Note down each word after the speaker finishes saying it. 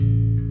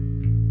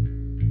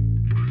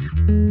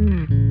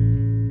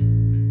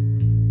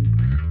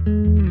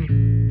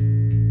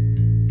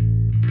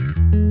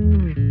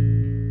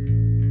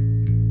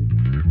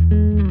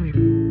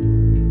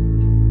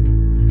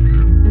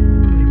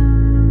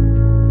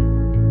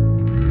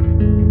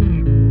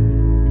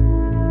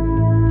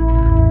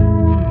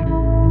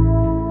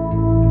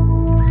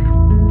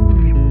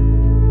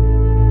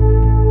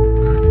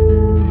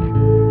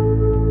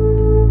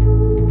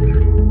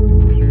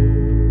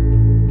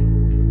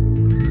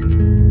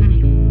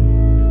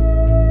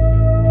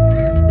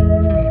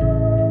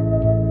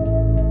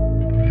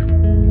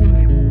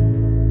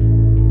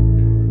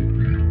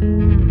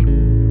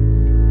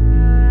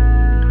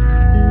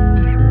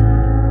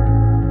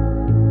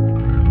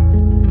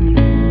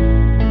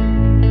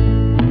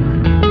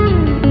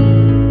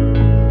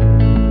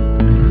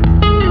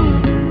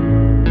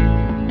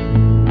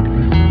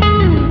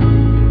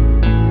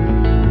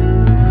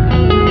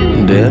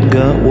Dad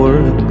got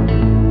work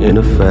in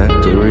a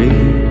factory.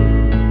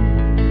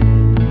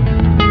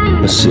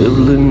 My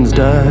siblings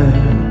died,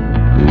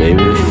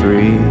 maybe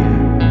 3.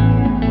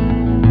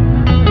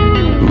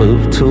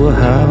 Moved to a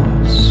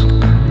house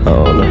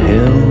on a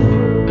hill.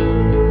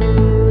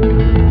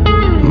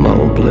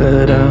 Mom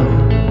bled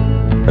out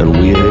and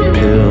we ate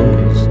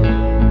pills.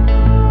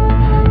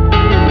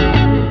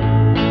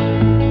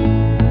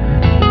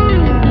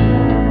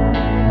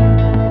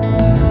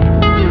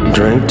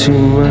 Drank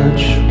too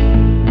much,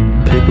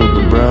 pickled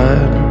the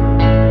bride.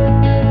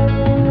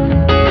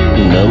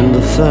 Numbed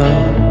the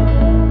thought,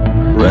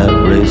 rat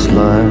race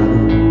line.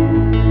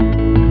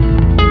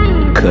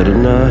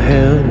 Cutting our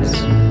heads,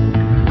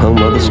 hung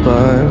by the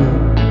spine.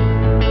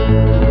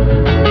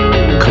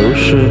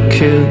 Kosher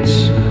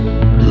kids,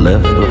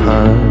 left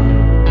behind.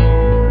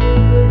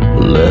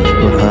 Left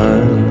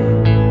behind.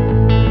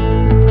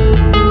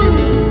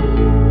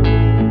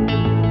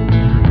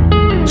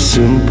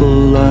 Simple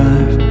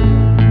life,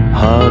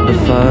 hard to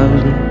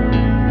find.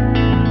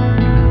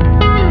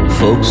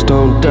 Folks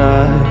don't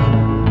die,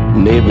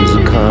 neighbors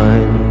are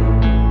kind.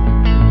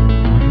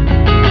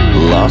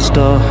 Lost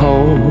our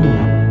home,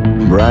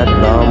 bright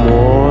bomb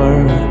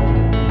war.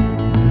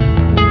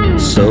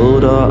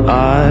 Sold our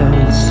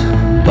eyes,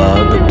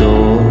 barred the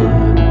door.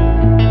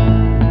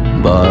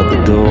 Barred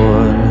the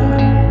door.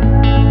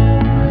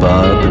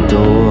 Barred the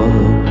door.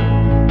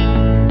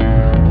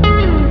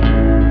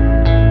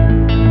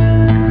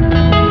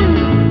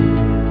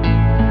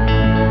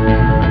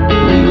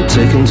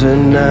 Taking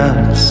 10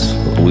 naps,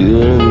 we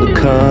were in the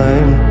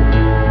kind.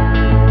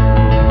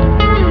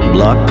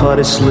 Block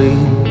party sleep,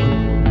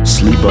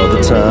 sleep all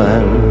the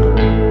time.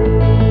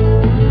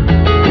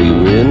 We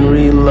were in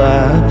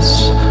relapse,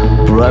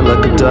 bright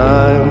like a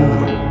dime.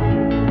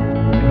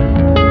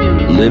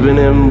 Living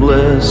in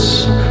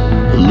bliss,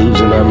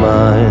 losing our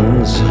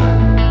minds.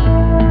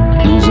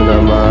 Losing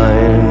our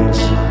minds.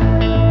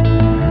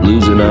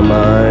 Losing our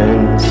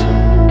minds.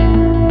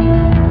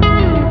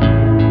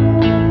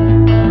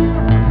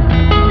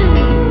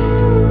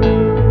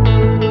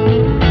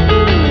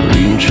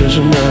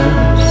 Treasure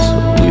maps,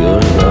 we are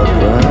in our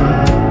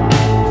prime.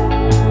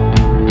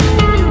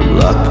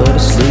 Lock party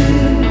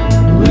sleep,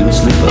 we would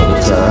sleep all the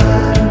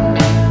time.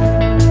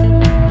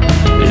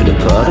 In a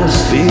potter's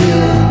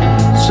field,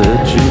 said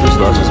Judas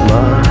lost his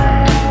mind.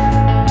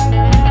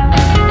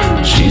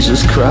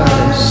 Jesus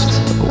Christ,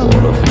 I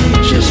wanna feel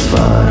just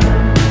fine.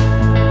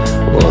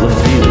 Wanna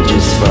feel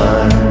just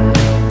fine.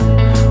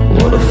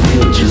 Wanna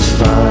feel just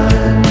fine.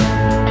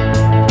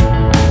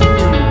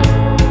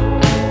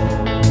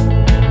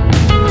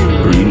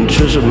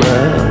 Treasure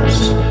maps,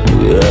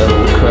 we out on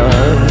the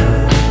crime.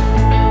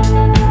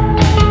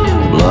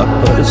 Block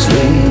party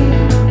sleep,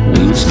 we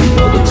would sleep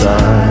all the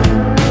time.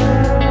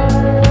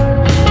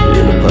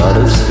 In a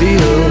potter's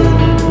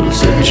field,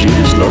 said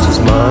Judas lost his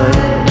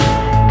mind.